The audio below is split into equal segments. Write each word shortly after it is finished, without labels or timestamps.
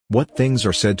What things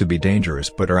are said to be dangerous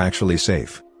but are actually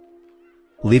safe?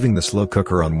 Leaving the slow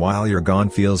cooker on while you're gone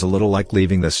feels a little like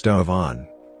leaving the stove on.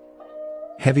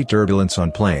 Heavy turbulence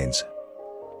on planes.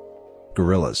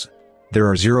 Gorillas. There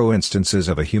are 0 instances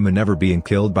of a human ever being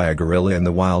killed by a gorilla in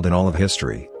the wild in all of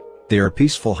history. They are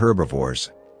peaceful herbivores.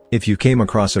 If you came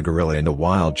across a gorilla in the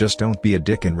wild, just don't be a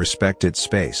dick and respect its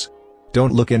space.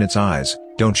 Don't look in its eyes,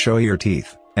 don't show your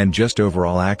teeth, and just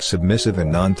overall act submissive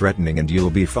and non-threatening and you'll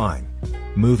be fine.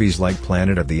 Movies like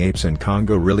Planet of the Apes and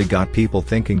Congo really got people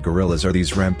thinking gorillas are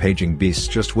these rampaging beasts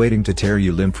just waiting to tear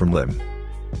you limb from limb.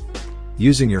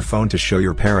 Using your phone to show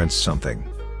your parents something.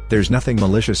 There's nothing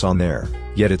malicious on there,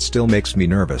 yet it still makes me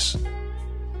nervous.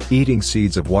 Eating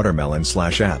seeds of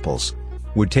watermelon/apples.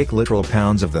 Would take literal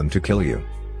pounds of them to kill you.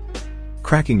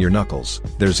 Cracking your knuckles.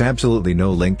 There's absolutely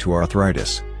no link to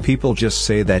arthritis, people just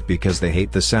say that because they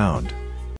hate the sound.